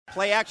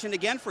Play action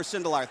again for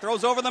Sindelar.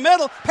 Throws over the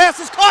middle. Pass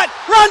is caught.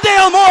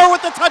 Rondale Moore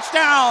with the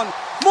touchdown.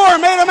 Moore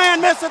made a man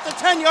miss at the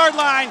 10-yard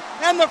line,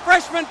 and the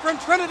freshman from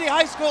Trinity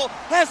High School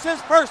has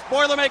his first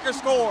Boilermaker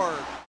score.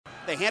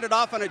 They hand it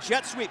off on a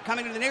jet sweep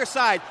coming to the near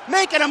side,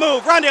 making a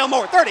move. Rondale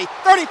Moore, 30,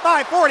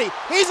 35, 40.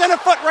 He's in a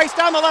foot race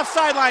down the left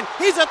sideline.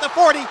 He's at the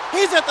 40,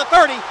 he's at the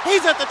 30,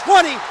 he's at the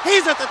 20,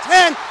 he's at the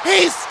 10.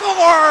 He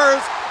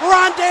scores!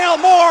 Rondale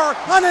Moore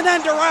on an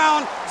end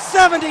around,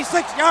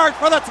 76 yards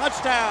for the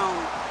touchdown.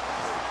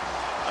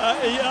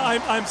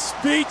 I'm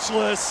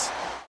speechless.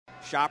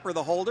 Shopper,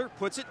 the holder,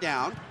 puts it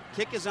down.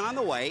 Kick is on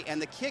the way,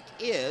 and the kick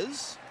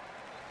is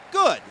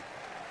good.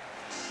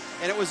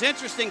 And it was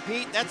interesting,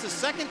 Pete, that's the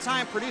second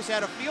time Purdue's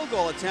had a field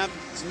goal attempt.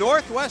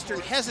 Northwestern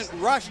hasn't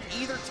rushed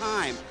either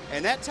time,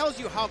 and that tells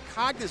you how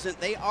cognizant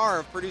they are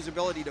of Purdue's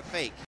ability to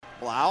fake.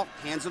 Blau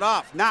hands it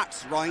off.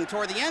 Knox running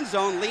toward the end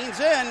zone, leans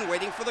in,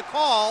 waiting for the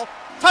call.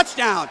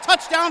 Touchdown,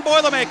 touchdown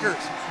Boilermakers.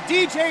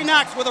 DJ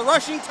Knox with a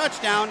rushing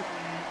touchdown,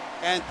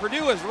 and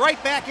Purdue is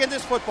right back in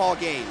this football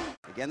game.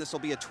 Again, this will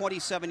be a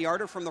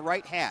 27-yarder from the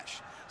right hash.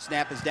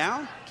 Snap is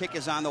down, kick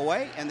is on the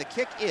way, and the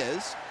kick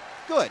is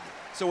good.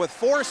 So with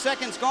 4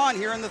 seconds gone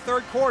here in the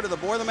third quarter, the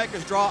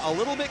Boilermakers draw a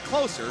little bit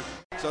closer.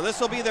 So this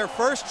will be their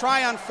first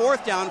try on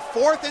fourth down,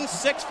 4th and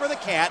 6 for the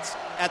Cats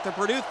at the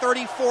Purdue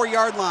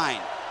 34-yard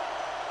line.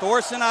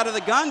 Thorson out of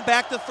the gun,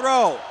 back to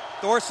throw.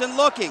 Thorson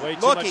looking,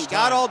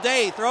 got all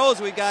day,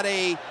 throws. We've got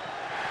a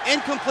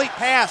incomplete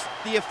pass.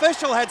 The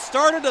official had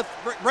started to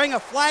bring a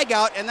flag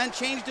out and then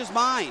changed his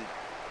mind.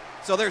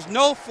 So there's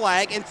no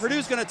flag, and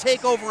Purdue's going to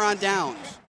take over on downs.